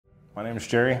My name is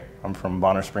Jerry. I'm from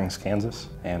Bonner Springs, Kansas,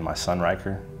 and my son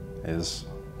Riker is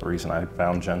the reason I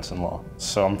found Jensen Law.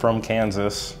 So I'm from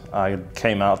Kansas. I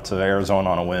came out to Arizona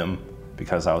on a whim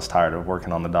because I was tired of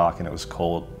working on the dock and it was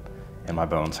cold and my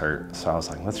bones hurt. So I was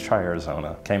like, let's try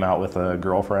Arizona. Came out with a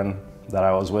girlfriend that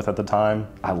I was with at the time.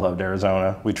 I loved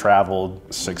Arizona. We traveled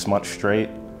 6 months straight,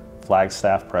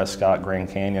 Flagstaff, Prescott, Grand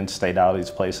Canyon, stayed out of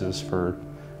these places for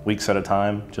weeks at a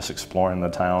time, just exploring the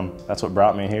town. That's what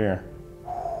brought me here.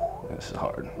 This is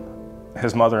hard.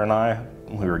 His mother and I,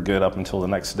 we were good up until the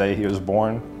next day he was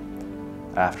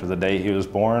born. After the day he was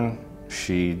born,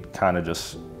 she kind of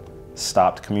just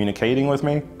stopped communicating with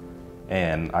me,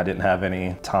 and I didn't have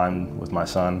any time with my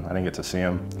son. I didn't get to see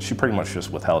him. She pretty much just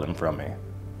withheld him from me,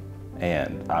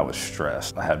 and I was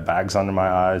stressed. I had bags under my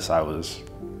eyes. I was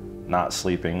not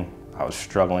sleeping. I was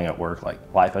struggling at work. Like,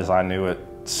 life as I knew it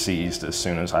ceased as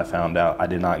soon as I found out I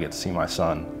did not get to see my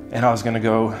son. And I was gonna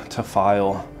go to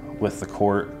file with the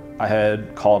court. I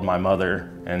had called my mother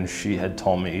and she had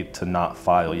told me to not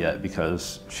file yet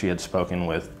because she had spoken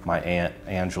with my aunt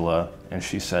Angela, and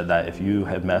she said that if you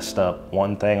had messed up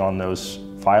one thing on those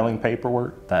filing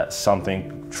paperwork, that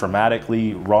something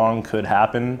traumatically wrong could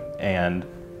happen and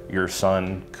your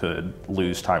son could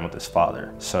lose time with his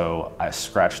father. So I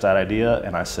scratched that idea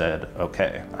and I said,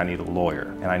 okay, I need a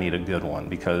lawyer and I need a good one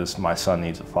because my son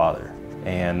needs a father.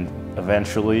 And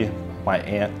eventually my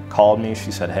aunt called me.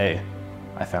 She said, hey,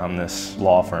 I found this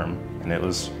law firm, and it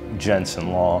was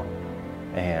Jensen Law.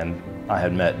 And I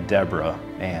had met Deborah,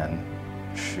 and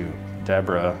shoot,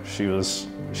 Deborah, she was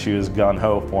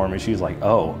gung-ho for me. She was like,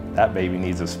 oh, that baby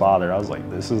needs his father. I was like,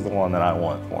 this is the one that I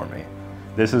want for me.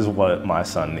 This is what my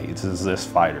son needs, is this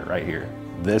fighter right here.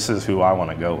 This is who I want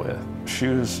to go with. She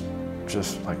was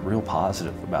just like real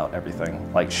positive about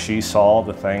everything. Like, she saw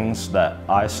the things that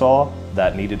I saw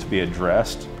that needed to be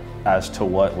addressed as to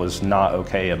what was not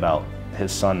okay about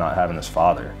his son not having his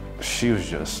father. She was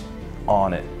just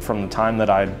on it. From the time that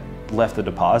I left the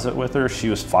deposit with her, she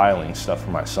was filing stuff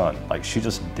for my son. Like, she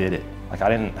just did it. Like, I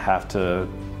didn't have to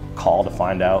call to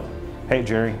find out, hey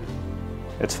Jerry,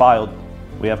 it's filed.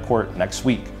 We have court next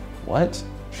week. What?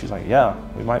 She's like, yeah,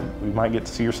 we might get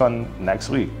to see your son next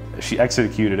week. She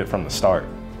executed it from the start.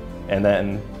 And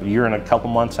then a year and a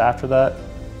couple months after that,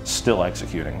 still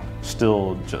executing,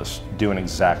 still just doing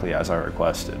exactly as I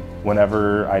requested.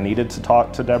 Whenever I needed to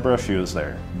talk to Deborah, she was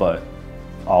there, but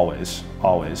always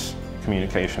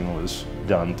communication was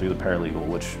done through the paralegal,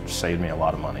 which saved me a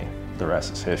lot of money. The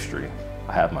rest is history.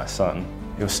 I have my son.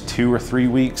 It was 2 or 3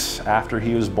 weeks after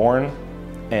he was born,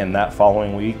 and that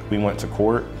following week we went to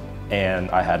court and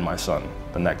I had my son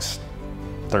the next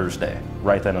Thursday,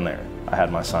 right then and there. I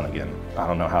had my son again. I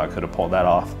don't know how I could have pulled that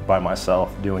off by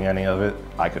myself doing any of it.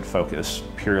 I could focus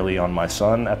purely on my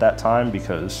son at that time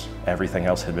because everything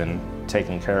else had been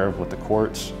taken care of with the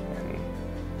courts, and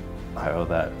I owe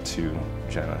that to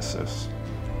Genesis.